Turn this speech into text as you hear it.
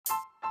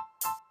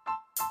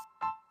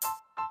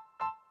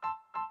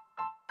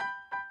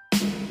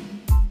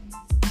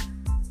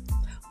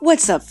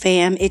What's up,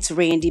 fam? It's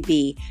Randy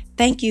B.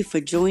 Thank you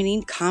for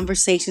joining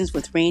Conversations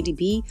with Randy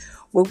B,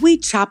 where we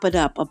chop it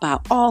up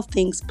about all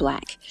things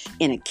Black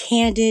in a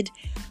candid,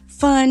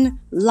 fun,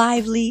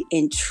 lively,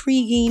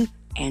 intriguing,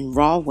 and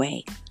raw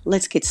way.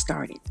 Let's get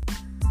started.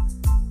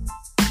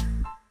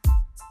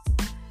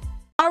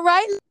 All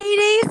right,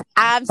 ladies,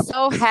 I'm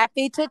so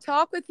happy to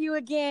talk with you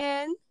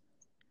again.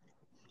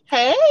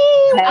 Hey,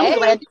 I'm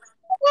glad to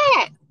see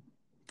that.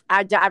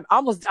 I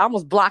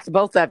almost blocked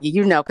both of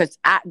you, because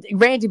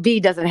Randy B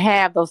doesn't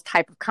have those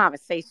type of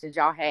conversations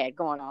y'all had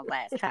going on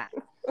last time.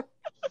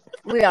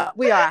 We are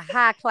a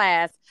high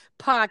class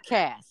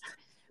podcast,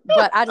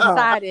 but I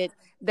decided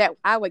that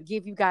I would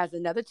give you guys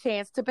another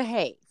chance to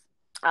behave.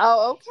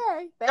 Oh,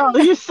 okay.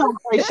 You're so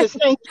gracious.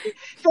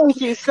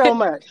 Thank you so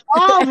much.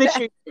 All that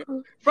you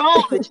do. For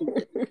all that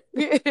you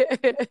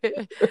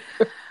do.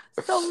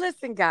 So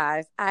listen,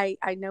 guys, I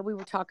know we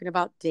were talking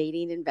about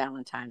dating and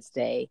Valentine's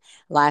Day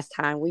last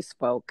time we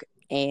spoke,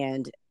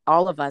 and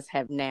all of us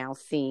have now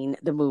seen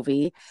the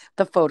movie,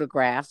 The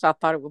Photograph. So I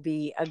thought it would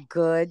be a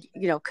good,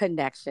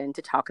 connection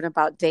to talking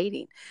about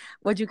dating.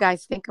 What do you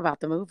guys think about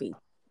the movie?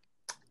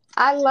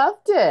 I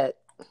loved it.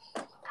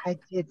 I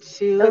did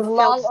too. It was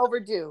long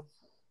overdue.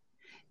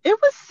 It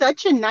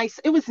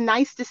was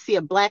nice to see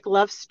a Black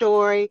love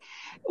story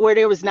where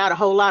there was not a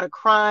whole lot of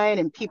crying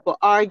and people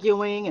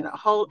arguing and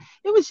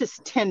it was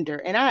just tender.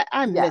 And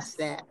I missed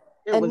that.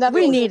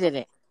 We needed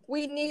it.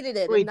 We needed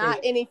it. And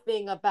not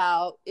anything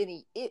about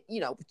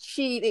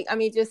cheating. I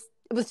mean, it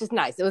was just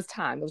nice. It was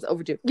time. It was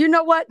overdue. You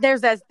know what?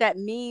 There's that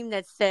meme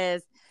that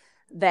says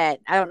that,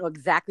 I don't know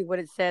exactly what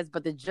it says,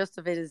 but the gist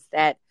of it is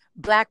that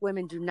Black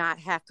women do not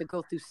have to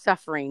go through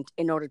suffering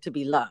in order to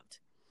be loved.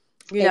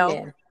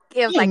 Amen.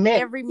 It was like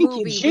every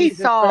movie we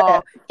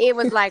saw, it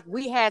was like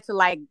we had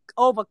to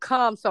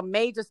overcome some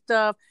major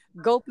stuff,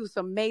 go through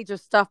some major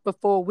stuff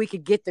before we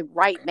could get the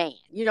right man.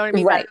 You know what I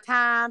mean? Right. By the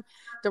time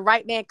the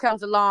right man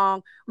comes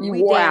along,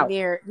 we damn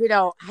near,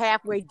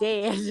 halfway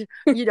dead,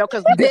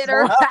 because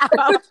bitter.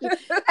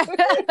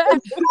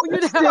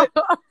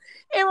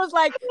 It was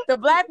like the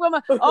Black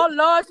woman, oh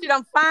Lord, she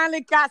done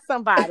finally got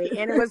somebody.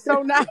 And it was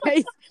so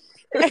nice.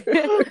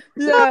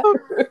 Yeah.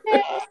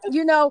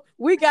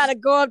 We got to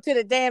go up to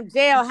the damn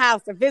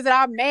jailhouse to visit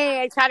our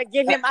man, try to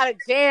get him out of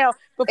jail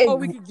before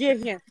we can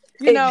get him.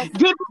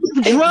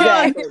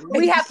 Exactly.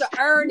 We have to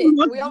earn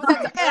it. We always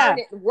have to earn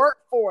it and work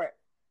for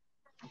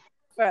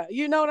it.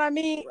 You know what I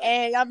mean?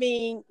 And I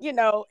mean,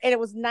 and it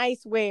was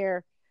nice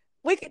where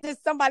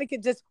somebody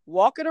could just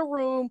walk in a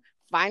room,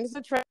 find us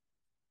a trash,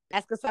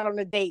 ask us out on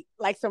a date,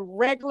 like some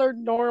regular,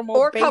 normal,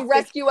 or come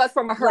rescue us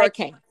from a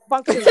hurricane.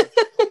 Function.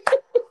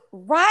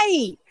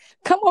 Right.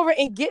 Come over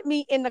and get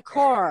me in the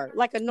car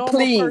like a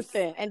normal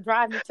person and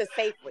drive me to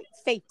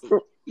safety.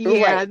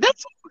 Yeah, right.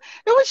 It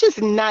was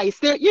just nice.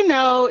 There,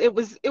 it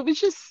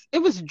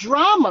was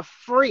drama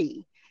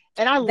free.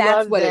 And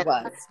that's what that. It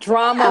was.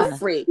 Drama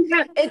free.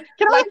 Can I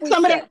like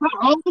some of that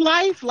home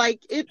life?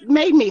 Like, it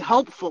made me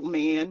hopeful,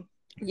 man.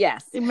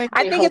 Yes.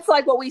 I think it's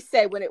like what we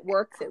say, when it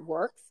works, it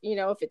works.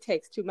 If it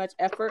takes too much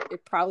effort,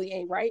 it probably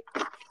ain't right.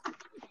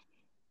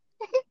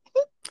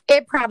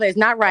 It probably is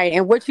not right.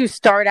 And what you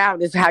start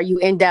out is how you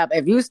end up.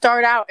 If you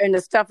start out and the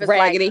stuff is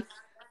raggedy, like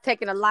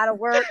taking a lot of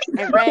work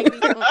and raggedy.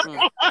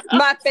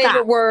 My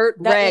favorite word,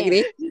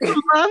 raggedy.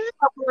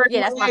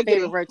 Yeah, that's my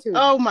favorite word too.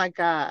 Oh my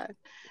God.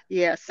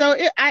 Yeah. So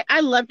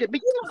I loved it.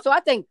 But so I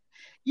think,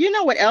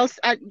 what else?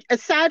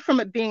 Aside from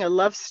it being a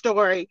love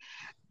story,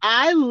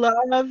 I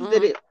love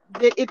that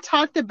it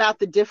talked about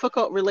the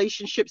difficult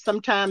relationship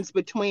sometimes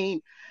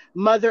between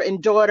mother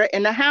and daughter,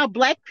 and how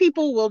Black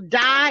people will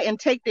die and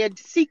take their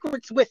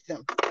secrets with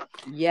them.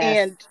 Yes,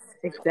 and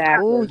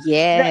exactly. Oh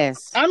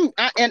yes.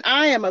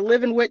 I am a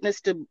living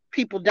witness to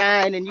people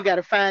dying, and you got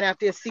to find out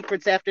their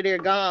secrets after they're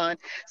gone.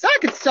 So I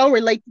could so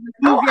relate to this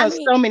movie in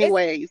so many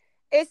ways.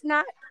 It's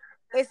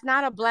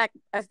not a black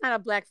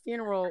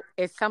funeral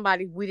if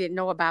somebody we didn't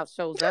know about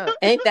shows up.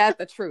 Ain't that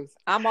the truth?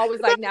 I'm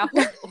always like, now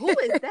who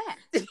is that?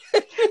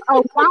 A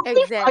wife,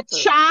 exactly.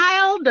 A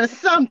child, or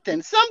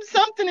something.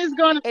 Something is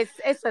going to.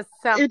 It's a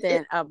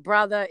something. A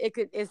brother.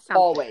 It's something.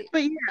 Always.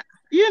 But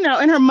yeah,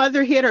 and her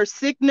mother hid her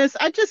sickness.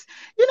 I just,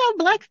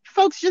 Black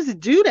folks just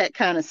do that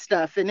kind of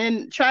stuff, and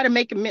then try to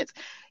make amends,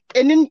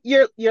 and then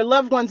your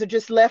loved ones are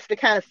just left to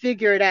kind of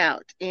figure it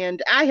out.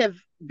 And I have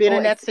been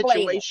in that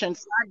situation,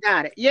 so I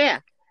got it.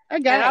 Yeah. I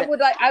got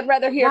it. I'd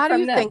rather hear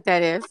from them. Why do you think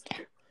that is?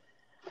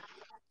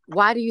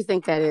 Why do you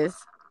think that is?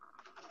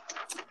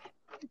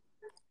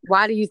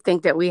 Why do you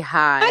think that we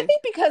hide? I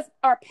think because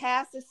our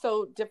past is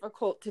so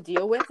difficult to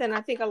deal with, and I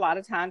think a lot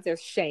of times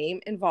there's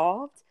shame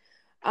involved.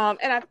 And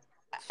I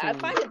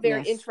find it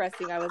very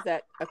interesting. I was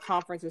at a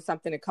conference or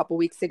something a couple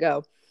weeks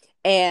ago,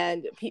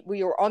 and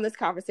we were on this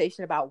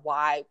conversation about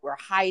why we're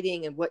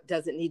hiding and what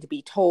doesn't need to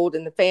be told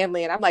in the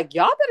family. And I'm like,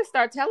 y'all better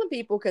start telling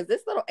people, because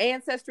this little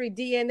ancestry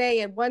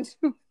DNA and 1,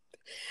 2.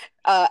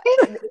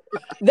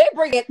 They're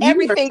bringing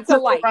everything to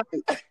light.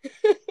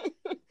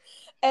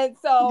 And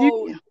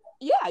so,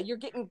 you're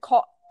getting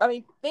caught. I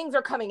mean, things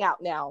are coming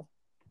out now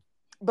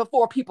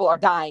before people are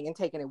dying and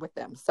taking it with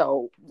them.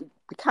 So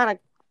we kind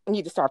of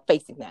need to start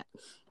facing that.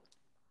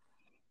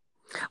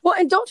 Well,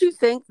 and don't you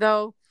think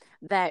though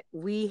that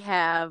we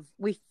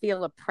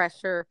feel a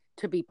pressure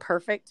to be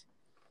perfect?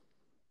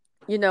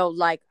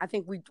 Like I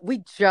think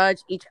we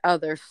judge each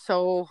other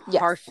so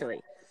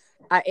harshly.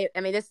 I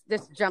mean,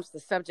 this jumps the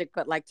subject,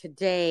 but like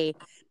today,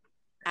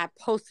 I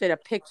posted a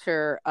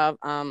picture of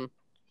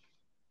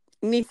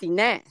Niecy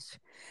Nash,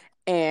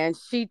 and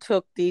she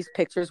took these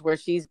pictures where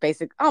she's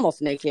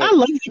almost naked. I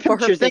love the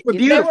pictures; they were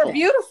beautiful. They were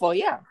beautiful,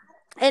 yeah.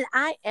 And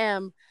I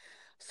am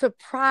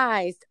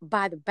surprised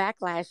by the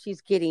backlash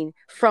she's getting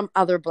from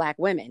other Black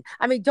women.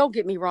 I mean, don't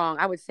get me wrong;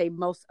 I would say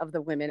most of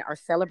the women are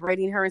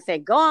celebrating her and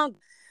saying, "Go on,"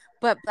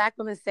 but Black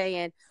women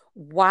saying,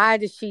 why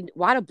do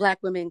Black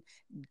women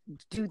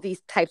do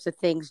these types of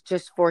things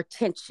just for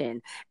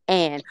attention?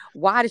 And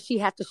why does she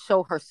have to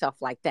show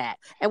herself like that?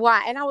 And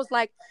why? And I was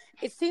like,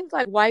 it seems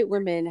like white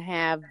women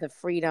have the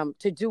freedom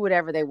to do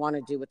whatever they want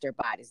to do with their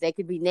bodies. They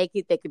could be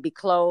naked, they could be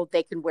clothed,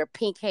 they can wear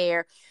pink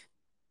hair,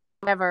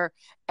 whatever.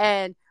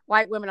 And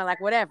white women are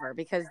like, whatever,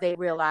 because they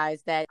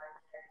realize that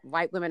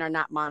white women are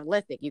not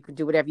monolithic. You can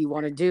do whatever you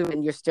want to do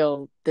and you're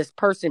still this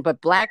person. But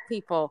Black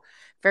people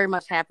very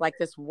much have like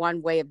this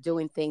one way of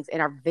doing things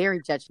and are very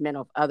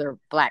judgmental of other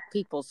Black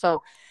people.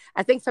 So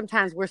I think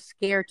sometimes we're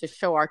scared to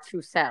show our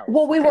true selves.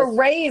 Well, we were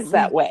raised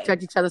that way.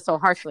 Judge each other so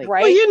harshly.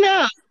 Right?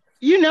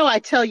 Well, I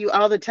tell you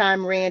all the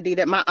time, Randy,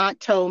 that my aunt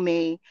told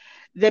me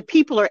that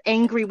people are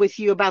angry with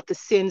you about the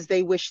sins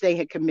they wish they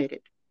had committed.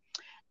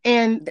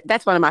 And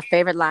that's one of my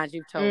favorite lines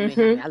you've told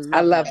me.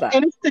 I love that.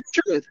 And it's the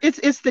truth.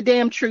 It's the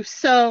damn truth.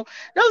 So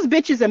those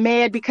bitches are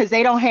mad because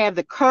they don't have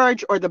the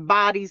courage or the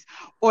bodies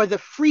or the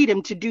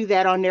freedom to do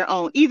that on their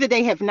own. Either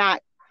they have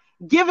not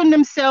given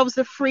themselves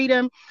the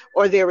freedom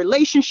or their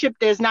relationship,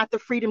 there's not the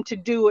freedom to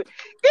do it.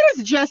 It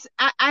is just,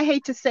 I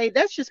hate to say,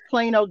 that's just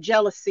plain old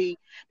jealousy,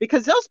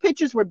 because those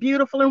pictures were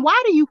beautiful. And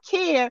why do you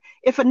care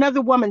if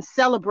another woman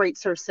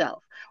celebrates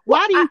herself?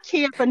 Why do you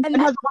care if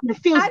another woman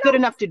feels good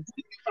enough to do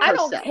it for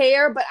herself? I don't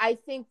care, but I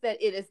think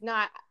that it is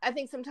not, I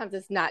think sometimes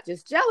it's not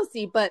just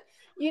jealousy, but,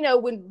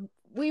 when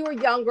we were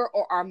younger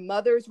or our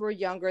mothers were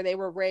younger, they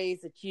were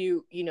raised that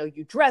you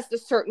dressed a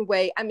certain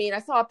way. I mean, I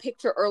saw a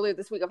picture earlier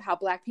this week of how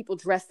Black people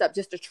dressed up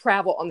just to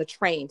travel on the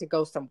train to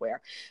go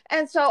somewhere.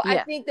 And so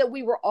I think that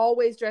we were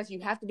always dressed. You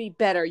have to be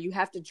better. You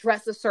have to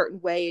dress a certain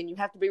way and you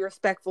have to be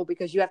respectful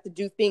because you have to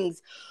do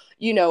things,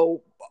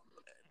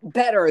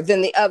 better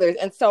than the others.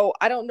 And so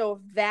I don't know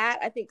if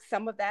I think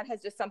some of that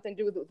has just something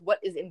to do with what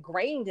is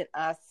ingrained in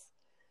us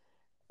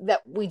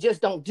that we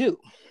just don't do.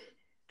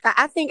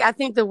 I think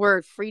the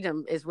word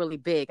freedom is really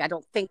big. I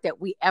don't think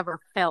that we ever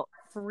felt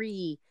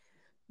free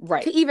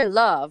to even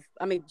love.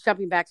 I mean,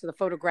 jumping back to the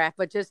photograph,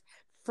 but just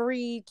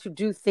free to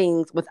do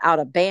things without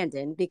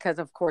abandon because,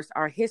 of course,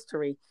 our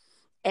history.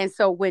 And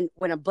so when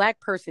a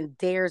Black person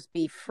dares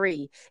be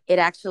free, it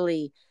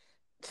actually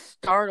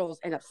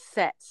startles and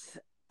upsets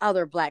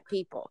other Black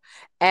people.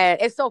 And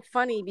it's so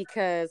funny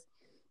because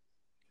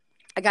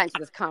I got into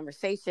this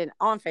conversation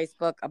on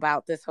Facebook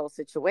about this whole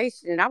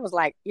situation. And I was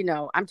like,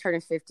 I'm turning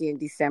 50 in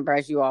December,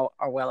 as you all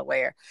are well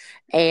aware.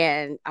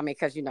 And I mean,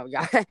 because,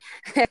 y'all,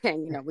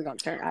 and, we're going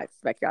to turn, I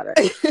expect y'all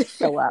to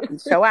show up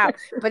and show out.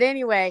 But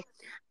anyway,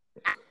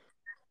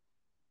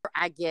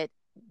 I get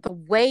the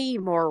way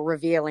more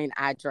revealing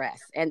I dress,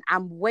 and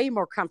I'm way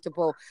more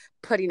comfortable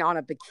putting on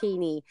a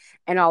bikini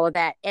and all of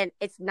that. And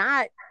it's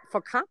not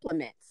for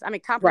compliments. I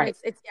mean,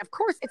 compliments, it's of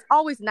course, it's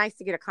always nice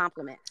to get a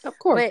compliment. Of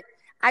course. But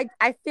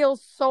I feel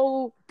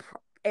so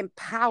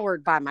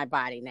empowered by my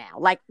body now.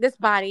 Like, this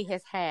body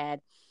has had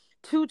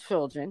 2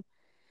 children.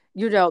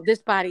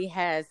 This body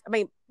has, I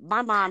mean,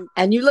 my mom.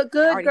 And you look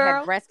good, already girl.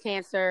 had breast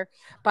cancer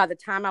by the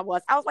time I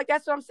was like,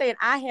 that's what I'm saying.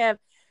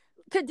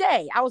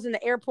 Today, I was in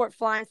the airport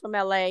flying from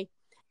LA,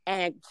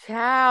 and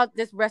child,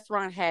 this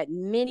restaurant had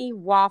mini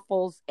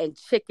waffles and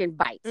chicken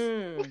bites.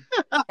 And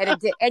it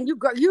did. And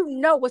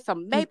with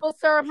some maple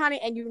syrup, honey,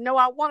 and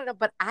I wanted them,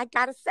 but I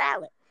got a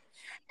salad.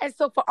 And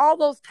so for all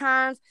those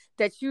times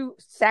that you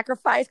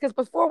sacrifice, because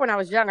before when I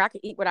was younger, I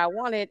could eat what I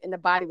wanted and the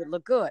body would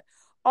look good.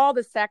 All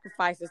the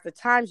sacrifices, the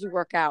times you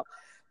work out.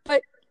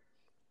 But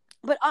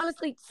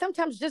honestly,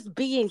 sometimes just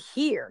being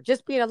here,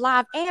 just being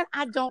alive, and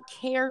I don't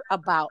care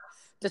about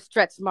the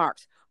stretch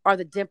marks or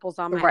the dimples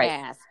on my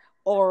ass.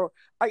 Or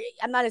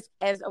I'm not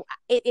as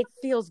it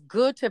feels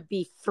good to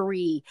be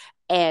free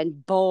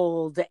and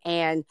bold,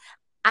 and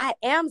I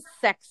am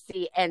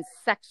sexy and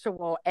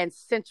sexual and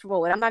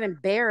sensual, and I'm not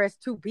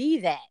embarrassed to be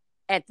that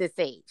at this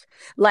age.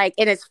 Like,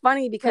 and it's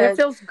funny because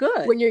it feels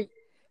good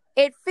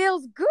it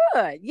feels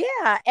good.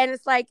 Yeah. And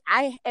it's like,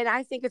 I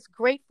think it's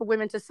great for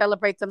women to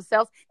celebrate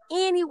themselves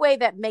any way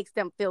that makes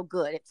them feel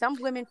good. Some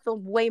women feel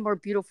way more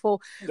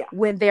beautiful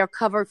when they're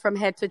covered from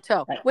head to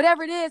toe. Right.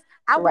 Whatever it is,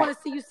 I want to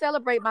see you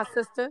celebrate, my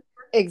sister.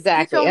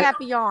 Exactly. Get your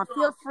happy on.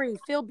 Feel free.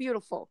 Feel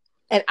beautiful.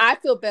 And I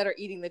feel better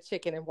eating the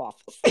chicken and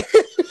waffles. Because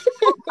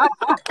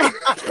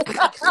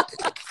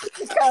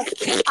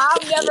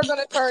I'm never going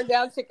to turn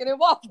down chicken and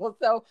waffles.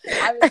 So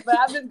I'm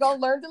just going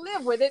to learn to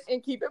live with it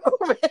and keep it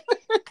moving.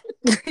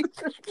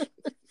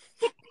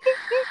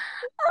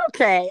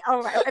 Okay.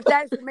 All right. If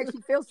that makes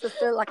you feel,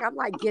 sister, like I'm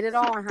like, get it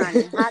on,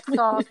 honey. Hot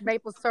sauce,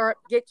 maple syrup,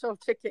 get your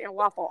chicken and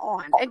waffle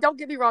on. And don't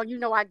get me wrong, you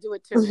know I do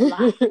it too a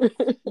lot.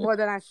 More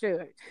than I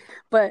should.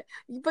 But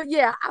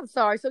yeah, I'm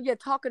sorry. So yeah,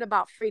 talking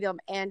about freedom.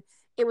 And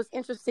it was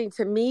interesting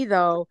to me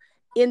though,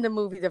 in the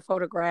movie The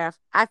Photograph,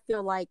 I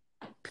feel like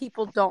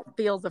people don't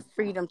feel the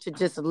freedom to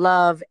just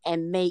love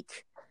and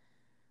make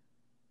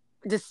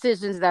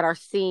decisions that are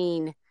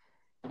seen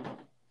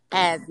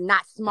as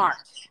not smart,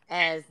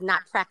 as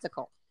not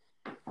practical.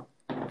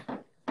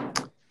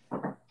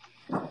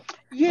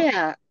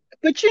 Yeah.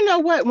 But you know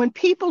what? When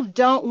people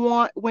don't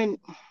want, when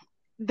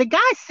the guy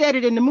said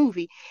it in the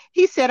movie,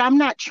 he said, I'm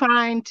not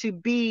trying to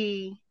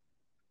be,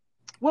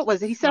 what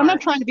was it? He said, I'm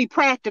not trying to be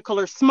practical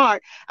or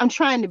smart. I'm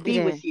trying to be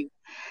with you.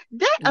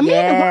 That a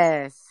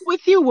man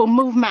with you will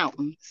move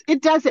mountains.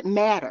 It doesn't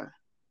matter.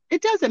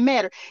 It doesn't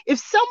matter. If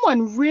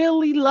someone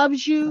really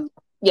loves you,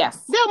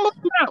 yes, they'll move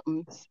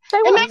mountains.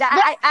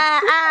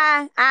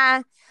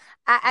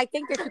 I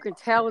think that you can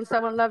tell when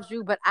someone loves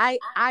you, but I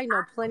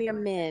know plenty of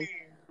men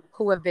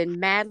who have been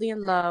madly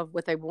in love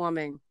with a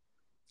woman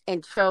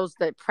and chose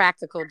the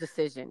practical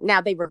decision.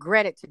 Now they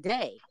regret it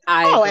today.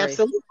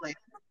 Absolutely.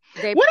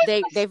 They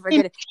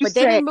forget it, but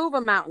they didn't move a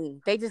mountain.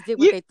 They just did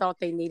what they thought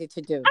they needed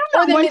to do,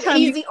 or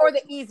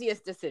the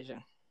easiest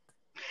decision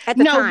at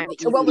the time.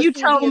 What was you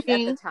told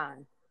me at the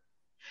time?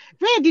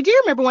 Randy, do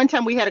you remember one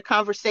time we had a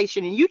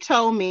conversation and you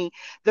told me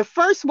the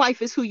first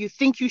wife is who you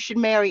think you should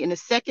marry and the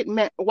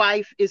second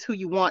wife is who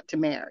you want to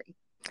marry?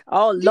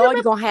 Oh, Lord,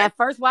 you're going to have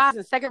first wives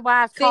and second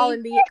wives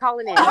calling in.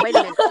 Wait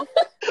a minute.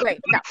 Wait,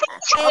 no.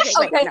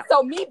 Okay, no.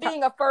 So me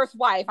being a first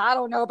wife, I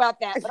don't know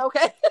about that, but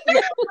okay.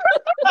 Wait,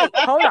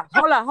 hold on.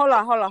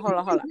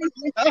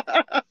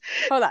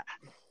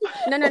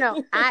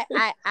 No.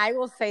 I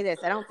will say this.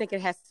 I don't think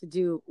it has to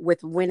do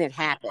with when it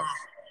happens.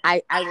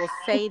 I will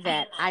say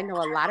that I know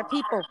a lot of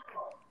people,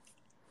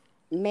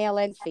 male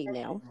and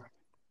female,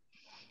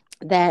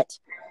 that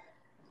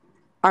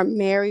are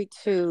married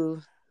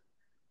to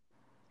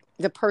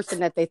the person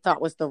that they thought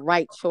was the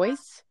right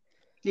choice.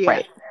 Yeah.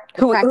 Right.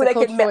 Who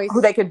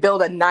they could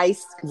build a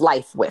nice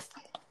life with.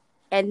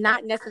 And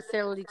not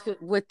necessarily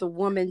with the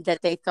woman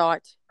that they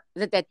thought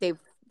that they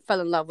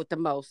fell in love with the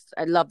most,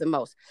 I love the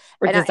most.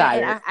 Or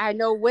desired. I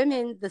know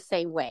women the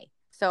same way.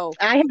 So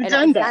I haven't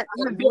done that.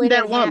 I've been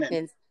that woman.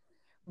 Happens,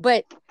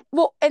 but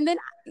and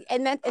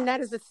that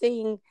is the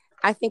thing.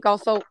 I think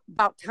also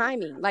about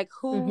timing, like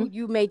who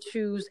you may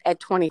choose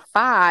at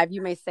 25.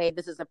 You may say,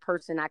 this is a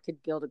person I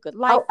could build a good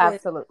life with.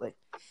 Absolutely.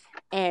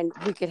 And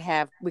we could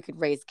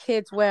raise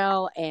kids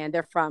well, and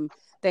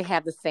they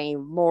have the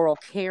same moral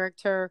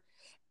character.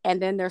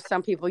 And then there's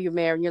some people you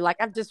marry and you're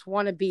like, I just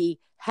want to be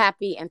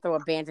happy and throw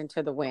abandon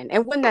to the wind.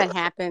 And when that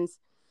happens,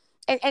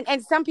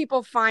 and some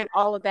people find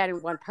all of that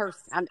in one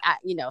person.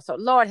 So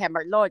Lord have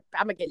mercy. Lord,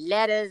 I'm going to get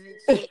letters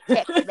and shit,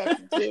 text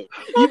messages.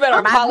 You better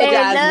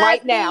apologize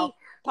right now.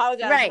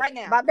 Right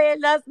now. My man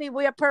loves me.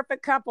 We're a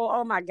perfect couple.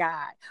 Oh my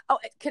God. Oh,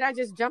 can I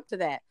just jump to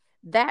that?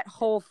 That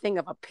whole thing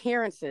of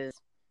appearances,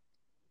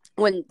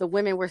 when the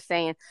women were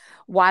saying,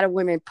 why do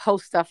women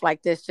post stuff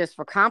like this just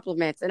for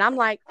compliments? And I'm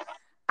like,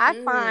 I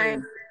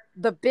find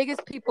the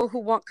biggest people who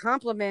want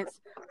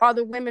compliments are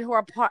the women who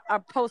are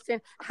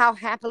posting how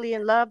happily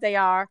in love they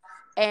are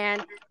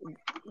and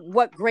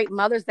what great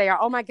mothers they are.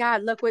 Oh my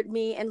God, look what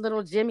me and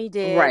little Jimmy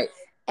did. Right.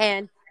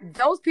 And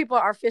those people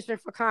are fishing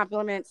for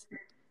compliments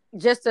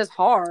just as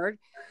hard.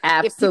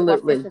 Absolutely. If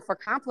people are fishing for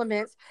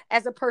compliments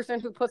as a person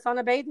who puts on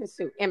a bathing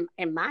suit, in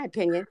my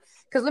opinion.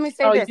 Because let me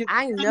say this,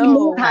 I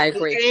know. I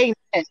agree.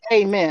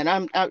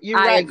 Amen. You're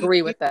right. I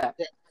agree with that.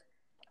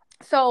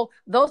 So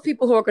those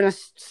people who are going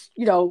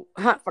to,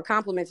 hunt for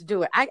compliments,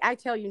 do it. I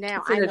tell you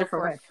now, I know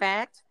for a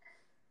fact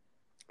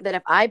that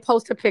if I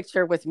post a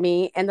picture with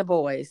me and the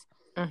boys,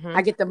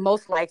 I get the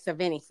most likes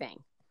of anything.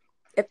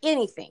 If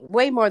anything,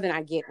 way more than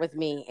I get with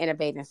me in a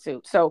bathing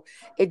suit. So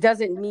it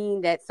doesn't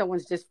mean that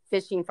someone's just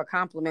fishing for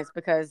compliments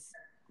because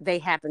they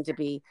happen to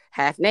be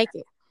half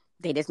naked.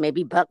 They just may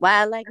be buck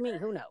wild like me.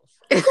 Who knows?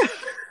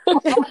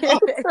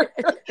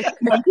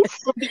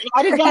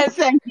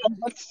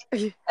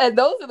 And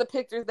those are the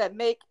pictures that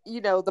make,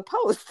 the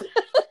post.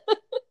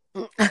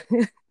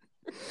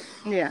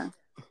 Yeah.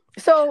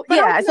 So,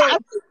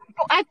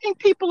 I think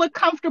people are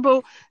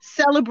comfortable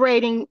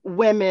celebrating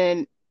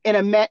women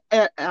in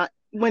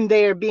when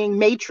they are being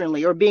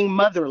matronly or being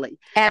motherly.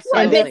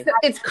 Absolutely.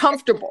 It's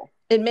comfortable.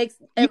 It makes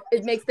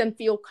them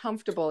feel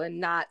comfortable and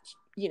not,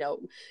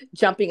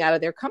 jumping out of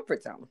their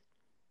comfort zone.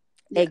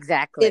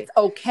 Exactly. It's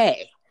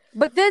okay.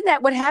 But then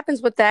what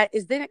happens with that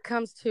is then it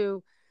comes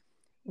to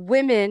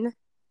women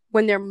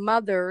when they're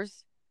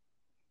mothers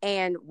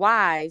and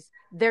wives,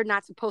 they're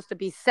not supposed to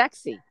be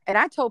sexy. And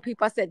I told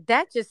people, I said,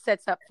 that just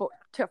sets up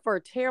for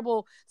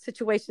terrible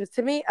situations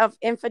to me of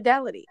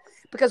infidelity.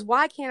 Because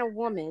why can't a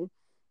woman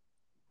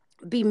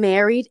be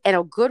married and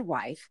a good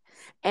wife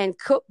and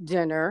cook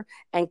dinner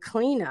and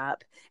clean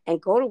up and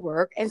go to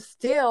work and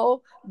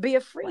still be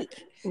a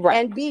freak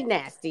and be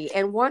nasty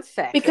and want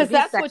sex because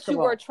that's sexual.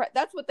 what you were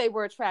that's what they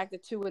were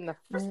attracted to in the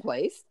first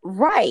place,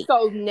 right?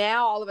 So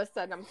now all of a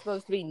sudden I'm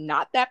supposed to be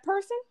not that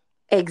person.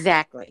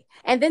 Exactly.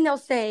 And then they'll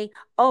say,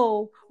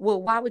 oh,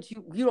 well, why would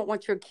you don't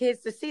want your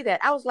kids to see that?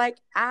 I was like,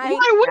 I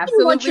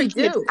absolutely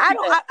do. I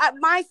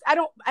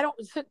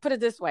don't put it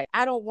this way.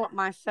 I don't want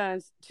my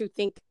sons to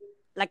think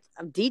like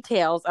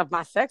details of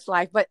my sex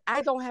life, but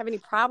I don't have any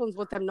problems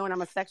with them knowing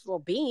I'm a sexual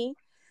being.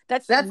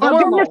 That's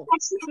normal.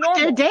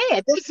 Their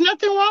dad. There's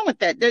nothing wrong with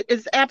that. There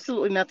is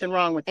absolutely nothing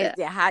wrong with that.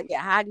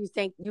 How do you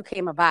think you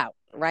came about,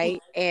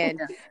 right? And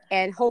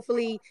and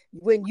hopefully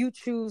when you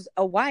choose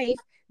a wife,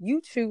 you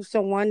choose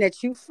someone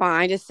that you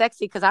find is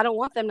sexy, because I don't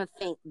want them to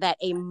think that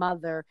a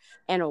mother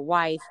and a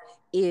wife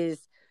is,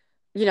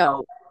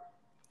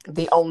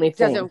 the only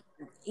thing.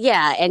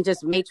 And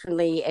just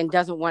matronly and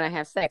doesn't want to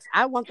have sex.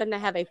 I want them to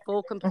have a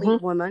full,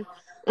 complete woman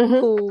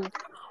who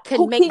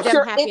can make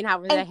them happy and how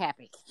they're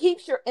happy.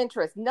 Keeps your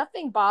interest.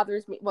 Nothing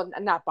bothers me. Well,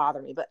 not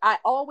bother me, but I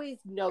always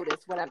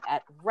notice when I'm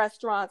at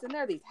restaurants and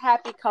there are these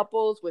happy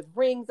couples with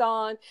rings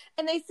on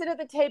and they sit at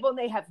the table and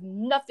they have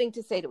nothing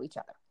to say to each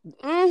other.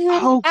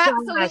 Oh,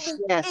 absolutely. Gosh,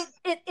 yes.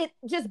 It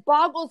just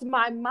boggles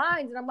my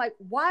mind. And I'm like,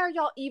 why are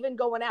y'all even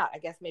going out? I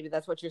guess maybe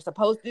that's what you're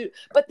supposed to do.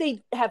 But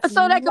they have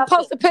so they can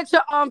post a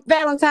picture on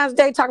Valentine's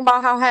Day talking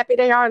about how happy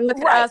they are and look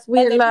at us.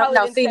 We love.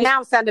 No, see, now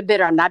I'm sounding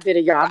bitter. I'm not bitter,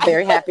 y'all. I'm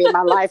very happy in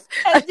my life.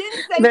 And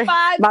didn't say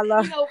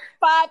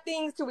five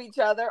things to each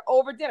other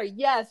over dinner.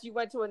 Yes, you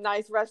went to a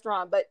nice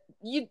restaurant, but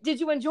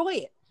did you enjoy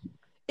it?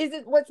 Is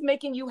it what's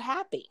making you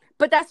happy?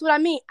 But that's what I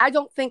mean. I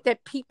don't think that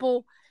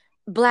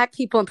Black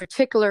people in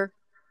particular,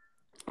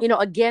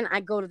 again,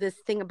 I go to this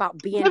thing about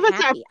being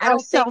happy. I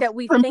don't think that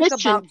we think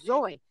about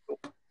joy.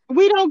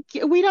 We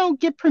don't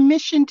get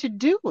permission to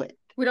do it.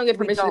 We don't get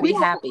permission to be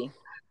happy.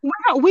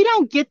 We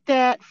don't get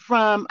that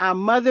from our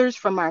mothers,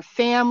 from our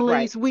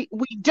families. Right.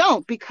 We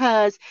don't,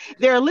 because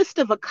there are a list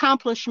of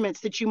accomplishments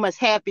that you must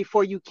have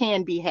before you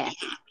can be happy.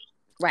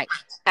 Right.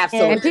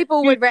 Absolutely. And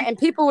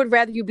people would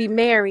rather you be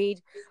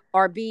married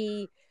or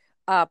be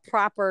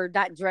proper,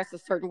 not dress a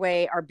certain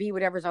way, or be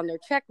whatever's on their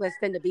checklist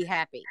than to be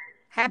happy.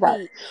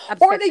 Right.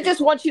 Or they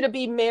just want you to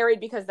be married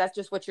because that's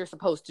just what you're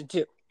supposed to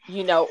do,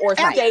 or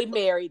stay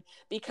married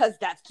because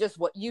that's just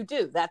what you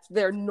do. That's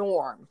their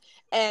norm.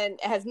 And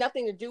it has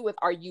nothing to do with,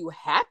 are you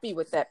happy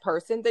with that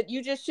person? That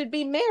you just should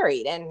be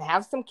married and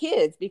have some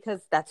kids because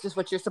that's just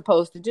what you're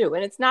supposed to do.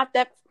 And it's not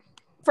that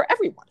for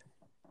everyone.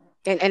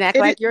 And act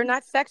like you're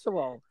not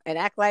sexual, and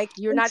act like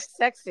you're not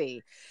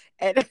sexy,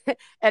 and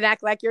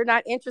act like you're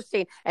not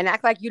interesting, and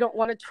act like you don't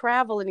want to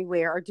travel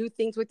anywhere or do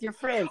things with your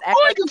friends.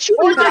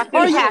 Just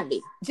be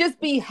happy.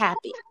 Just be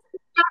happy.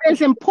 Not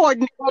as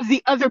important as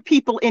the other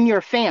people in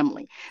your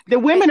family. The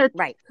women are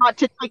taught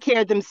to take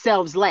care of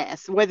themselves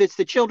last, whether it's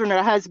the children or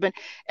the husband.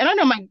 And I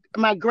know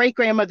my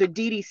great-grandmother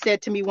Dee Dee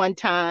said to me one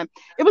time,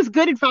 it was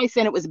good advice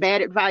and it was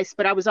bad advice,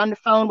 but I was on the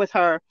phone with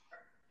her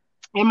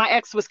and my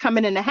ex was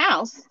coming in the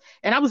house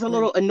and I was a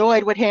little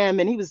annoyed with him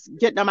and he was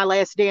getting on my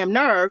last damn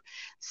nerve.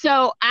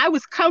 So I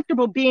was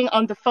comfortable being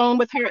on the phone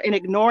with her and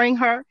ignoring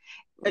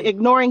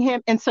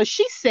him. And so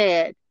she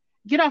said,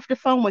 get off the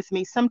phone with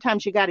me.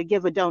 Sometimes you got to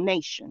give a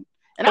donation.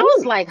 And I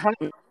was like, huh?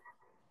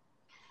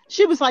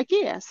 She was like,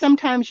 yeah,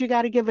 sometimes you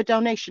got to give a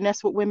donation.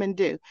 That's what women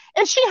do.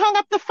 And she hung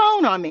up the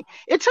phone on me.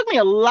 It took me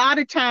a lot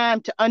of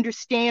time to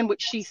understand what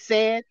she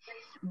said.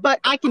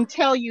 But I can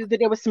tell you that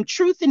there was some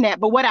truth in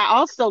that. But what I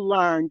also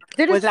learned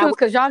was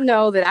because y'all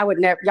know that I would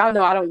never. Y'all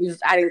know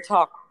I didn't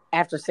talk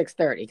after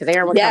 6:30 because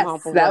they would come home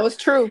from work. That was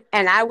true.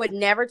 And I would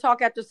never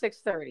talk after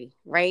 6:30,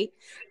 right?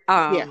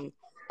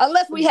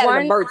 Unless we had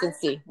an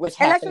emergency, which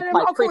happened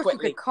quite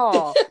frequently. Of course you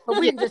could call, but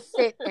we didn't just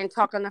sit and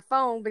talk on the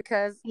phone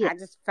because I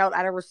just felt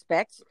out of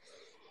respect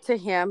to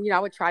him. I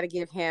would try to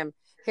give him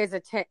his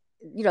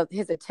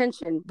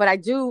attention. But I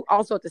do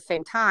also at the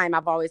same time,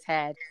 I've always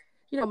had,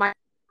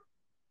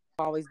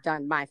 always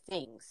done my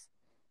things.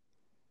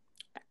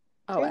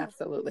 Oh,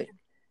 absolutely.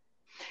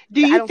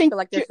 I don't feel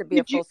like there should be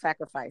a full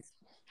sacrifice.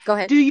 Go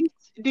ahead.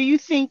 Do you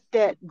think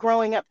that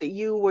growing up that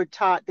you were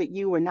taught that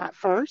you were not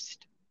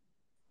first?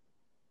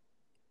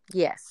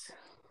 Yes,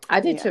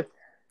 I did too.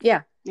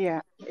 Yeah.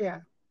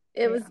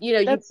 It was,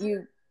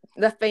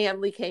 the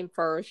family came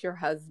first, your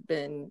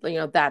husband,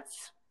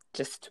 that's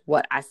just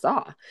what I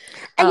saw.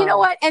 And you know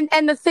what?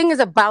 And the thing is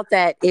about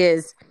that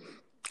is,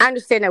 I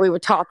understand that we were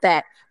taught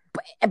that,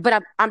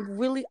 but I'm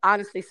really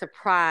honestly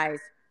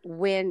surprised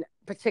when,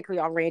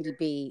 particularly on Randy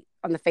B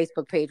on the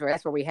Facebook page, where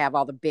that's where we have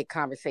all the big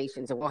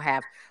conversations and we'll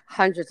have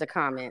hundreds of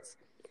comments.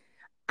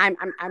 I'm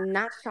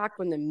not shocked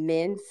when the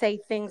men say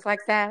things like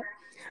that.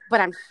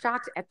 But I'm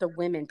shocked at the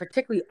women,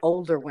 particularly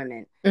older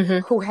women,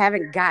 who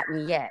haven't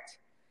gotten yet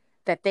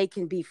that they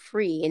can be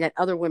free and that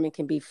other women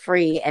can be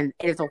free and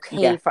it's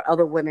okay for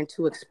other women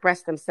to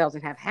express themselves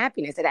and have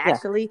happiness. It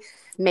actually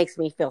makes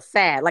me feel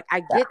sad. Like,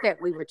 I get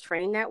that we were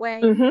trained that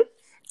way.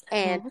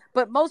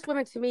 But most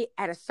women, to me,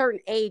 at a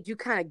certain age, you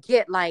kind of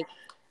get like,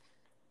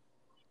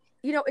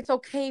 it's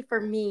okay for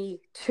me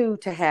too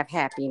to have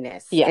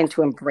happiness Yeah. and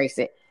to embrace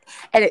it.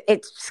 And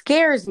it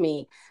scares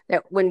me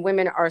that when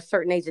women are a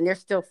certain age and they're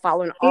still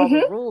following all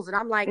the rules. And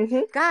I'm like,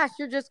 gosh,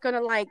 you're just going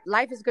to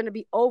life is going to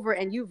be over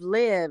and you've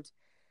lived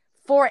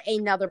for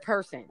another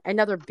person,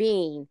 another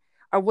being,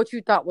 or what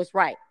you thought was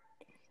right.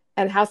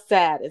 And how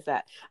sad is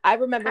that? I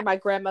remember my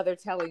grandmother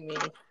telling me,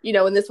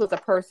 and this was a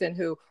person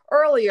who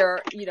earlier,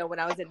 when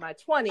I was in my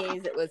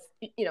 20s, it was,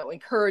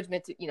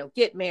 encouragement to,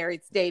 get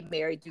married, stay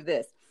married, do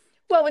this.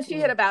 Well, when she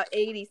hit about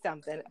 80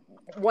 something,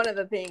 one of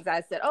the things I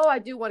said, I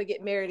do want to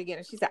get married again.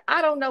 And she said,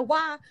 I don't know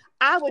why.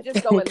 I would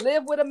just go and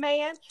live with a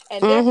man.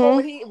 And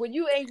therefore, when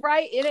you ain't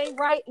right, it ain't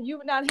right. And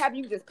you not happy,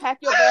 you just pack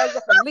your bags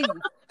up and leave.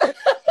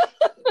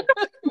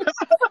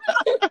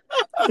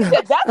 She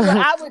said, that's what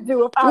I would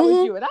do if I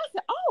was you. And I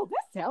said, oh,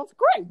 that sounds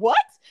great. What?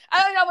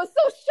 I was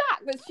so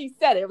shocked that she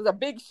said it. It was a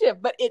big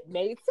shift, but it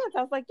made sense.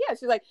 I was like, yeah.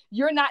 She's like,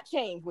 you're not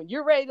changed. When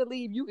you're ready to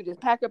leave, you can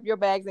just pack up your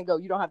bags and go.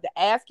 You don't have to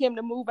ask him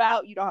to move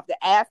out. You don't have to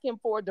ask him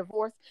for a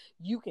divorce.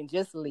 You can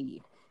just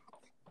leave.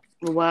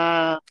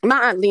 Wow.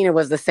 My Aunt Lena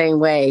was the same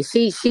way.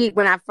 She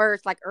when I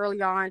first,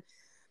 early on,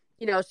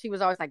 she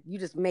was always like, you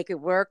just make it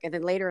work. And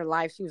then later in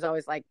life, she was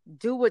always like,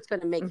 do what's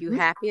going to make you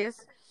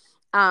happiest.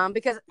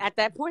 Because at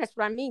that point, that's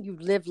what I mean. You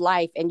live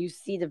life and you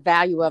see the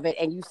value of it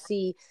and you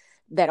see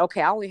that,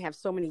 okay, I only have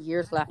so many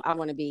years left. I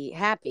want to be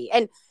happy.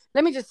 And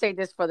let me just say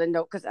this for the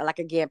note, because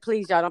again,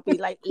 please, y'all don't be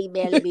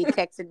emailing me,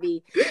 texting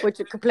me with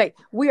your complaint.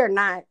 We are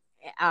not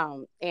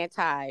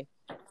anti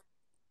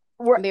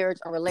marriage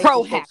or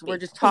relationships. We're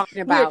just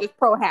talking about we're just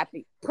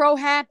pro-happy.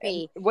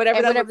 Pro-happy.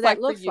 Whatever that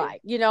looks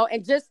like,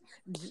 and just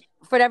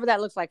whatever that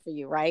looks like for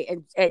you. Right.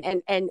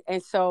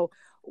 And so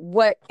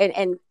what,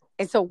 and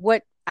so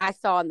what I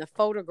saw in the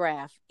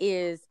photograph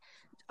is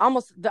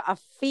almost a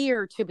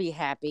fear to be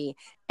happy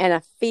and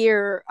a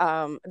fear,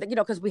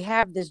 because we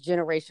have this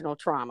generational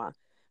trauma,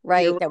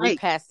 right? That we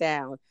pass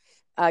down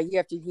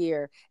year after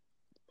year.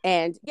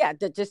 And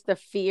just the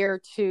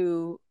fear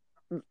to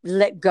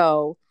let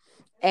go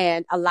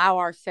and allow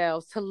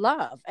ourselves to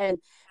love. And,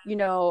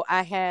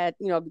 I had,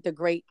 the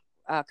great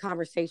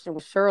conversation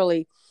with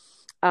Shirley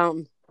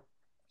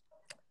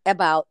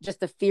about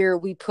just the fear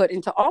we put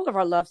into all of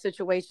our love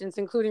situations,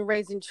 including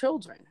raising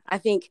children. I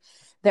think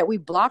that we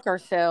block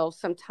ourselves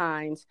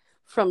sometimes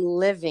from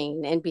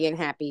living and being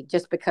happy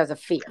just because of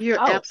fear.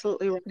 You're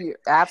absolutely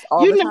right.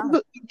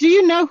 Do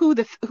you know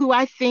who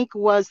I think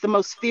was the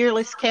most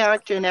fearless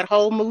character in that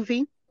whole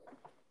movie?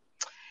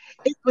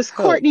 It was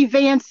Courtney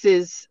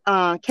Vance's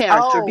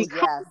character.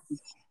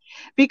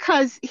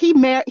 Because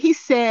he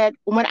said,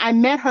 when I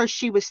met her,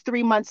 she was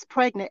 3 months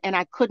pregnant and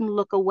I couldn't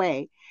look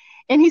away.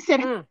 And he said,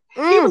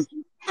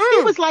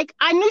 he was like,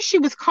 I knew she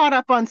was caught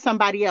up on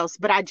somebody else,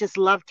 but I just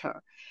loved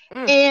her.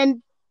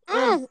 And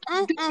that's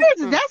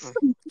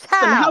some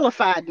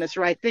hellifiedness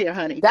right there,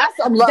 honey. That's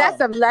some love. That's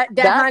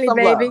honey, some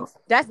baby. Love.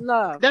 That's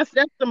love. That's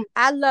some.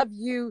 I love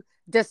you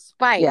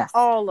despite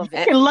all of it.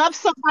 You can love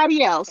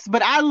somebody else,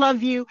 but I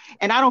love you,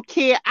 and I don't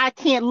care. I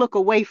can't look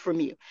away from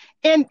you.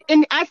 And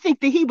I think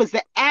that he was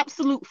the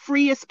absolute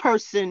freest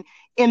person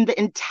in the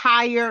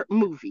entire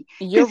movie,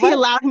 because he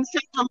allowed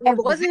himself to live. And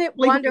wasn't it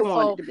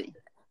wonderful?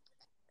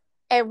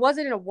 And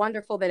wasn't it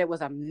wonderful that it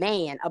was a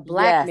man, a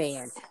black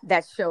man,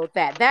 that showed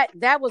that?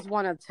 That was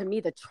one of, to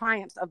me, the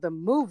triumphs of the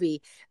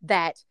movie,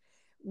 that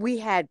we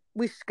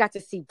got to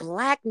see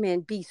black men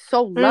be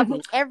so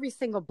loving. Every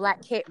single black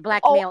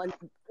male in the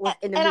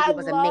movie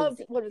was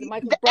amazing. What is it,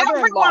 Michael's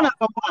brother-in-law?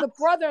 The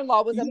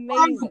brother-in-law was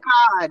amazing. Oh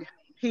God,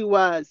 he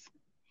was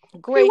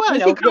great.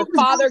 Good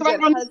father,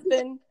 good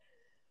husband.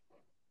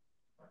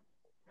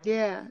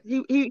 Yeah,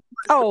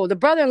 the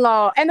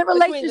brother-in-law and the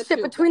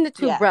relationship between the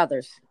two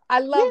brothers. I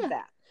love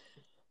that.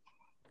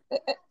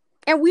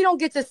 And we don't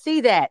get to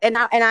see that. And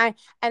I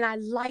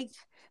liked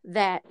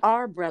that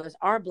our brothers,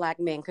 our black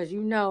men, because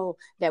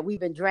that we've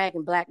been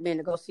dragging black men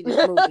to go see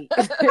this movie.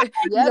 It's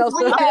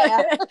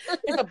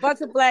a bunch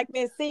of black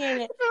men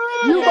seeing it.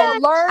 You gonna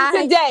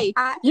learn today.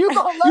 You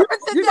gonna learn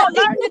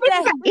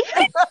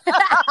today.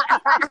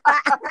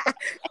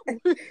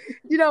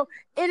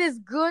 It is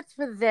good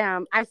for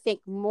them. I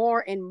think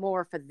more and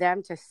more for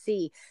them to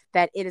see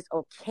that it is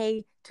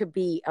okay to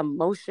be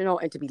emotional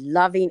and to be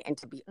loving and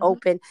to be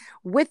open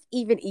with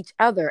even each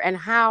other, and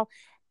how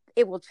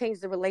it will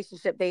change the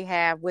relationship they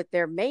have with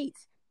their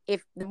mates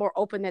if the more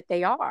open that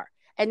they are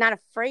and not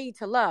afraid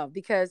to love.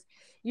 Because,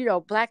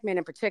 black men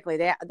in particular,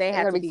 they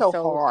have to be so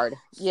hard,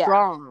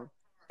 strong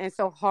and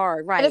so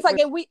hard. Right. And it's like,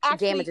 and we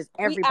damages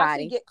everybody. We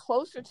actually get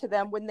closer to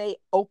them when they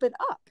open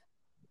up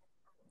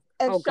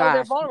and show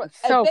their vulnerability.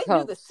 So they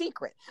knew the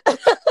secret.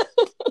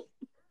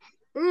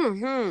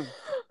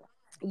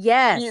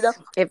 Yes.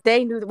 If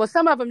they knew,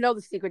 some of them know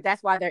the secret.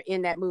 That's why they're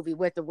in that movie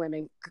with the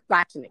women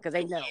watching it, because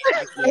they know.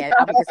 I'm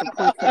gonna get some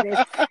points for this.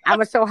 I'm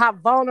gonna show how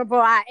vulnerable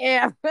I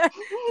am.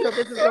 So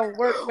this is gonna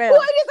work well.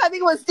 Well, I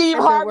think it was Steve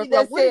Harvey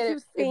that said,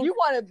 if you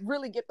want to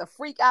really get the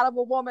freak out of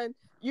a woman,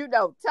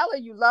 tell her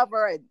you love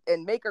her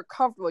and make her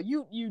comfortable.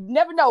 You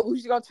never know who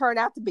she's gonna turn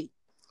out to be,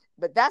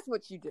 but that's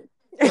what you do.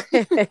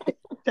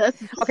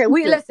 Okay,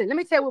 listen. Let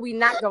me tell you what we're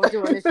not going to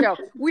do on this show.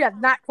 We are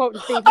not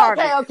quoting Steve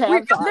Harvey. Okay.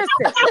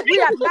 Listen, we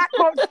are not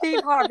quoting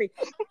Steve Harvey,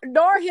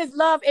 nor his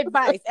love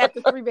advice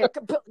after 3 minutes.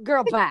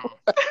 Girl, bye.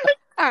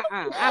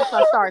 I'm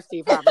so sorry,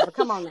 Steve Harvey, but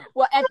come on now.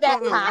 Well, at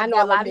that time, I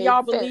know a lot of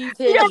y'all believed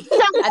him.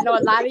 I know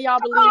a lot of y'all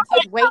believed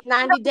his wait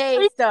 90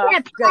 days stuff.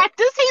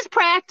 He's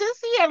practiced.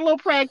 He had a little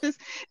practice.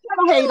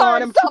 Don't hate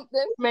on him.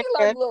 He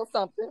learned a little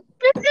something.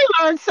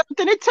 He learned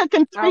something. It took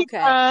him 3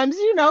 times.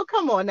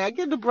 Come on now.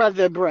 Give the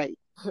brother a break.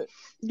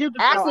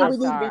 Actually, we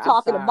need to be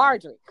talking to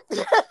Marjorie.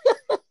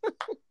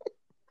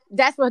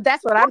 That's what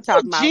I'm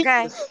talking about.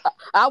 Okay,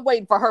 I'm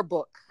waiting for her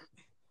book.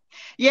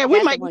 Yeah,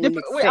 I might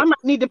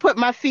need to put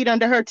my feet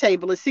under her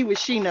table and see what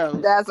she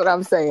knows. That's what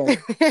I'm saying.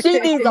 She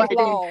needs a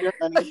blow.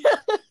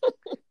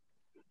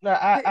 No,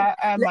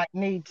 I might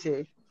need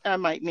to.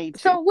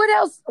 So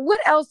what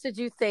else did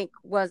you think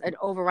was an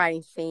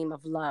overriding theme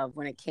of love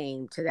when it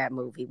came to that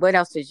movie? What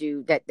else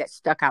did that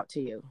stuck out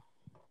to you?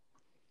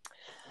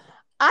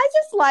 I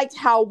just liked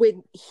how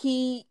when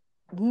he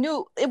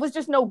knew it was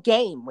just no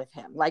game with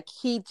him. Like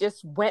he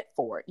just went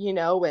for it,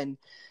 and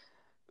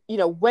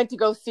went to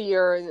go see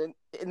her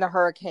in the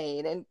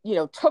hurricane and,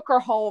 took her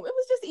home. It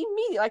was just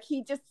immediate. Like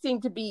he just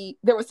seemed to be,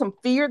 there was some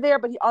fear there,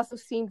 but he also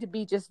seemed to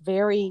be just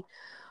very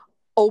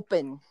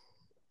open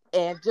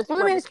and just. Well,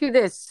 let me ask you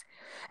this.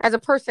 As a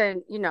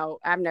person,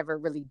 I've never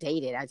really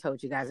dated. I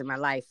told you guys in my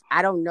life.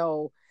 I don't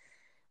know,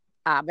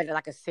 but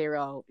like a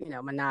serial,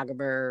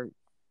 monogamer,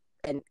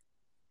 and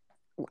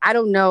I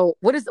don't know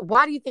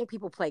why do you think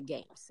people play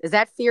games? Is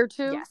that fear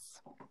too?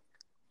 Yes.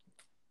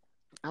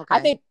 Okay. I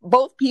think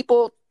both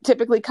people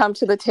typically come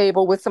to the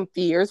table with some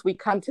fears. We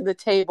come to the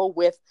table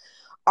with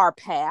our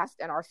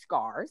past and our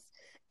scars.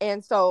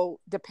 And so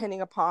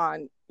depending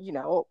upon,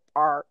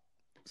 our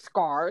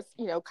scars,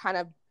 kind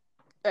of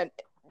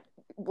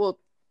will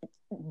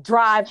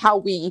drive how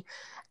we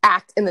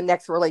act in the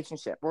next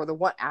relationship or the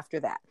one after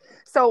that.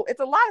 So it's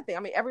a lot of things.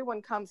 I mean,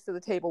 everyone comes to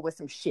the table with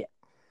some shit.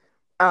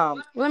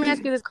 Well, let me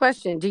ask you this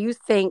question. Do you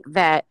think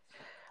that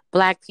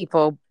Black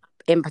people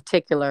in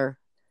particular,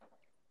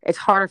 it's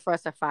harder for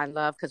us to find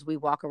love because we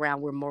walk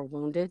around, we're more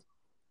wounded?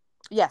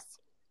 Yes.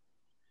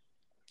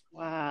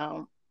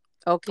 Wow.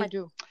 Okay. I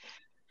do.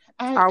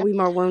 Are we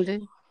more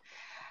wounded?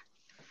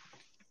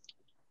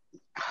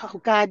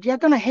 Oh God, you're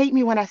gonna hate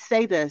me when I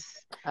say this.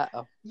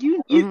 Uh-oh.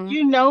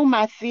 You know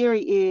my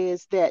theory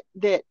is that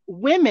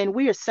women,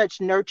 we are such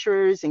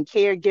nurturers and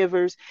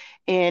caregivers,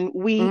 and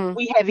we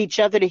have each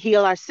other to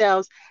heal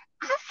ourselves.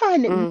 I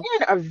find that men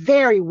are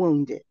very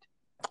wounded.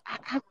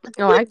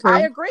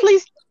 I agree.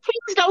 Please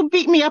don't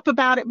beat me up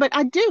about it, but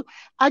I do.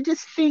 I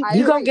just think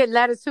you're going to get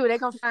letters too. They're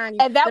going to find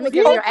you. And that Let me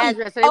give you your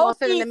address so they won't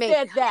send them to me.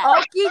 Said that.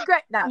 Okie,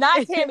 great. No.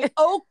 Not Tammy.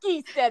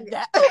 Okie said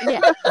that.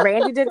 Yeah,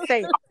 Randy didn't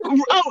say it.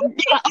 Oh,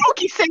 yeah,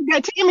 Okie said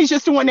that. Tammy's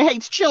just the one that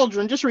hates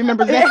children. Just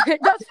remember that.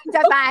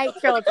 That's why I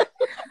hate children.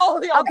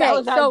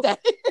 Okay, so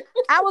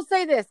I will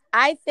say this.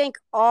 I think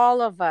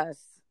all of us,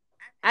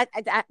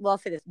 I'll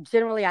say this.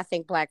 Generally, I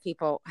think Black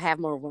people have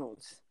more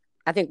wounds.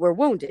 I think we're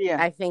wounded.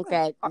 Yeah. I think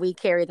that we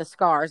carry the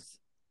scars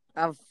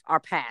of our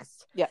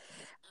past. Yeah.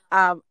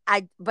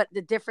 But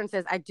the difference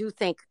is I do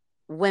think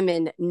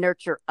women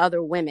nurture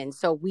other women.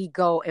 So we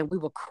go and we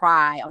will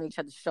cry on each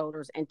other's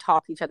shoulders and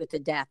talk each other to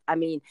death. I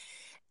mean,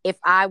 if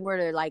I were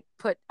to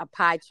put a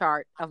pie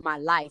chart of my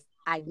life,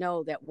 I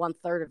know that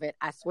 1/3 of it,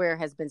 I swear,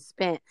 has been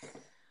spent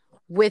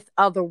with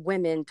other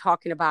women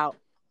talking about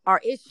our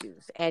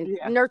issues and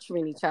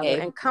nurturing each other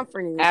and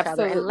comforting each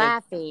other and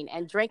laughing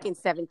and drinking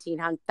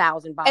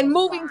 17,000 bottles and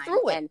moving of wine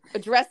through it and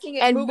addressing it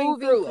and moving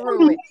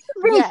through it.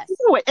 Yes.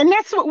 And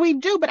that's what we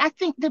do. But I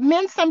think the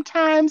men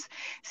sometimes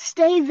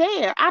stay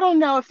there. I don't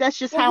know if that's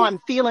just how I'm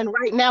feeling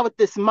right now at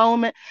this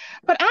moment,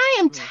 but I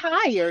am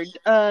tired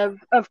of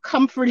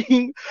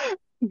comforting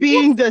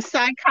being the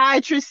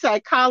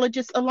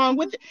psychologist along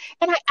with it.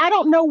 And I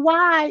don't know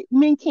why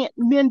men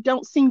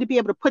don't seem to be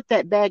able to put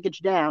that baggage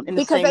down in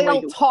the same way. Because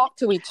they don't talk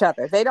to each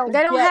other. They don't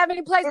have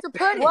any place to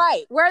put it.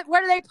 Right. Where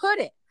do they put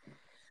it?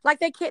 Like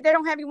they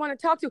don't have anyone to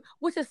talk to,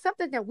 which is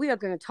something that we are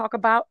going to talk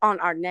about on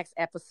our next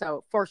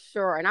episode for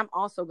sure. And I'm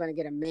also going to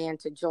get a man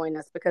to join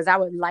us because I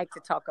would like to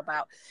talk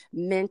about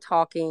men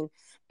talking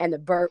and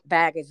the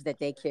baggage that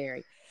they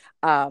carry.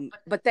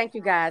 But thank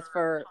you guys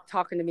for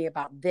talking to me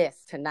about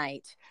this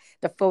tonight,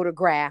 the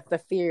photograph, the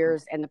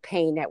fears and the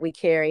pain that we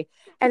carry.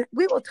 And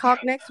we will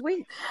talk next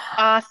week.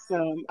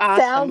 Awesome.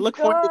 Sounds Look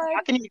forward to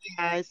talking to you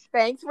guys.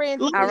 Thanks,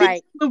 Randy. All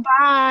right.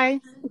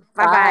 Bye.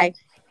 Bye.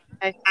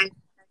 Bye.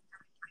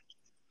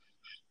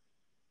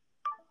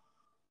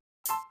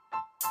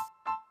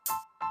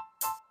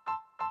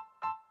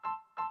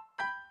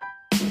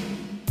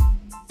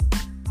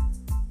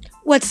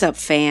 What's up,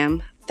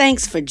 fam?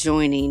 Thanks for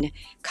joining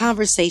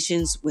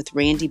Conversations with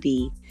Randy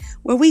B,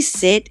 where we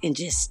sit and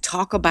just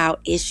talk about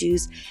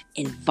issues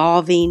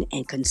involving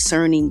and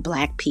concerning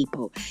Black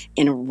people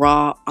in a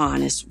raw,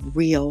 honest,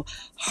 real,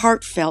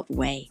 heartfelt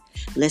way.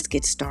 Let's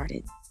get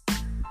started.